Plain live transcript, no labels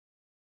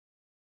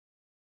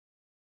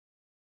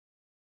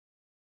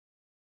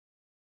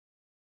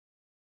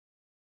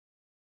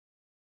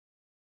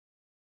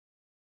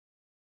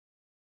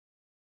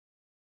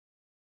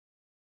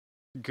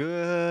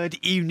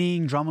Good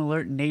evening, Drama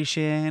Alert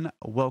Nation.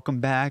 Welcome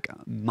back.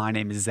 My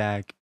name is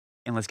Zach,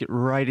 and let's get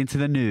right into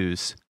the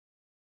news.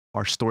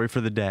 Our story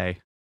for the day.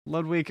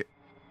 Ludwig,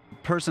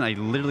 person I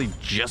literally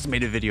just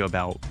made a video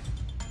about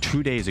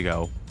 2 days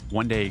ago,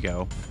 1 day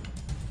ago,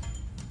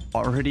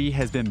 already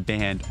has been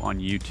banned on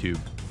YouTube.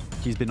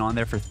 He's been on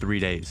there for 3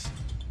 days.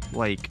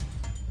 Like,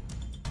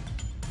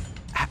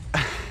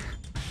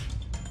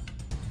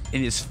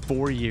 in his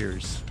 4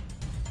 years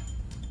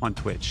on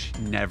Twitch,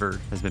 never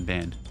has been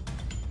banned.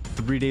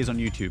 3 days on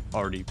YouTube,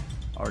 already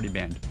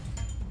banned.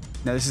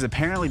 Now this is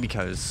apparently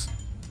because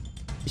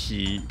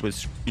he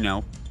was,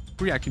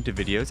 reacting to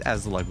videos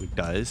as Ludwig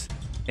does,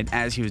 and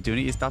as he was doing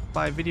it, he stopped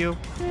by a video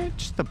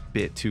just a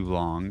bit too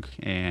long,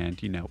 and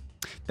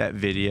that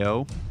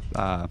video,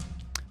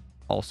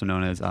 also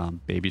known as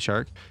Baby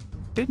Shark,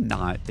 did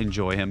not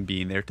enjoy him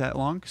being there that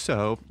long,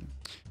 so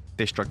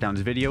they struck down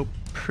his video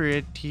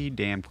pretty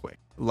damn quick.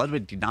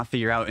 Ludwig did not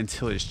figure out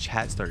until his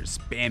chat started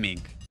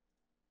spamming.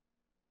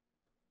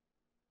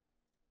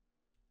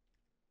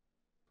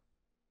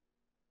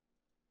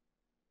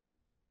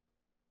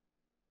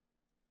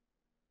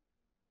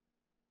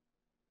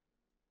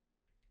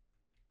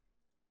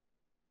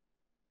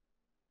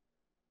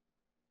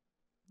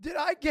 Did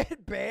I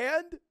get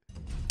banned?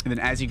 And then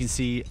as you can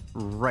see,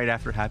 right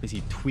after it happens,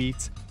 he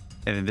tweets,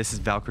 and then this is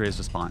Valkyrae's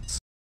response.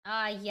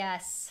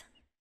 Yes.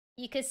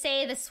 You could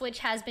say the Switch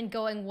has been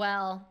going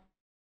well.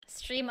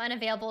 Stream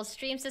unavailable,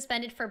 stream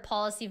suspended for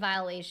policy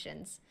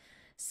violations.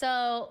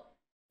 So,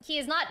 he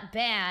is not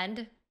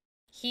banned.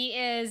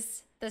 The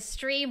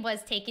stream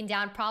was taken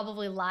down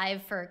probably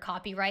live for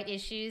copyright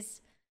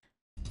issues.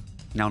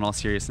 Now in all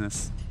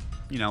seriousness,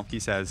 he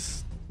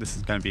says this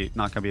is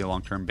not gonna be a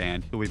long-term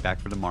ban. He'll be back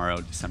for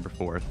tomorrow, December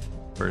 4th,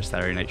 for a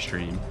Saturday night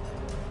stream.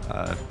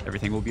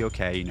 Everything will be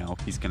okay,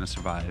 he's gonna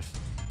survive.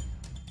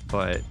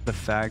 But the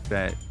fact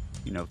that,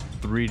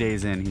 3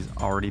 days in, he's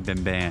already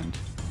been banned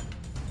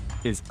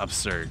is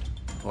absurd.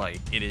 Like,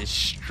 it is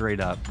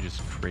straight up just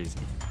crazy.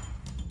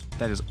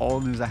 That is all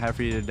the news I have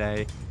for you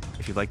today.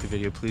 If you liked the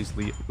video, please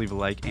leave a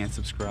like and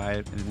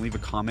subscribe, and then leave a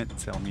comment and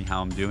tell me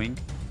how I'm doing.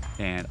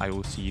 And I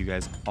will see you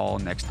guys all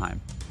next time.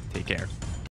 Take care.